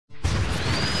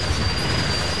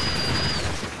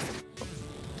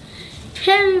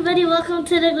Hey everybody, welcome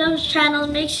to the Glimpse channel.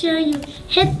 Make sure you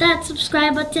hit that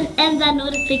subscribe button and that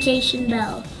notification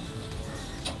bell.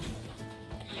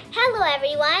 Hello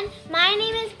everyone, my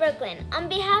name is Brooklyn. On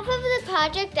behalf of the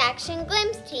Project Action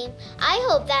Glimpse team, I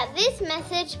hope that this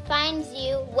message finds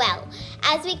you well.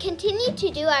 As we continue to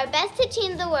do our best to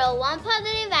change the world one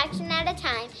positive action at a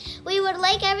time, we would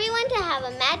like everyone to have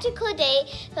a magical day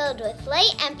filled with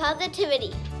light and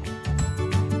positivity.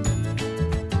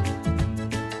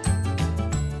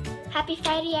 Happy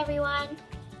Friday, everyone.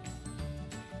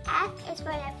 F is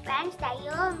for the friends that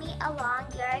you will meet along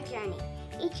your journey.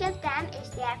 Each of them is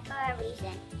there for a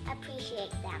reason.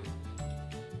 Appreciate them.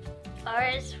 R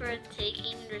is for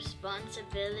taking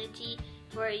responsibility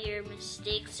for your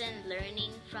mistakes and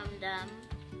learning from them.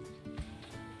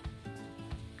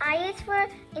 I is for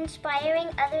inspiring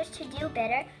others to do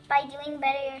better by doing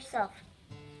better yourself.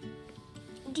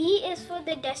 D is for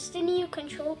the destiny you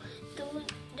control through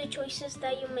the choices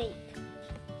that you make.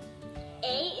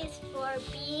 A is for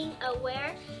being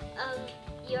aware of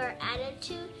your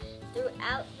attitude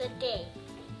throughout the day.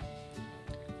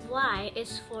 Y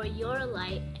is for your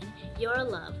light and your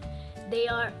love. They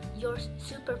are your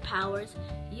superpowers.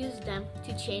 Use them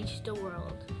to change the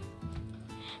world.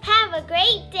 Have a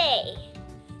great day.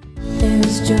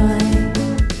 There's joy,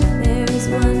 there's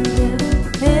wonder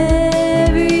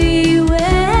everywhere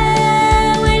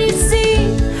when you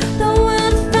see the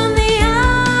world from the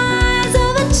eyes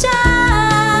of a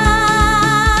child,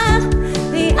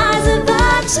 the eyes of a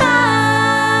child.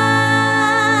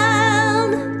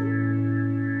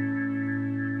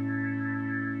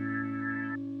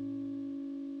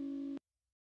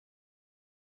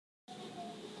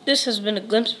 This has been a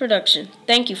Glimpse production.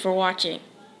 Thank you for watching.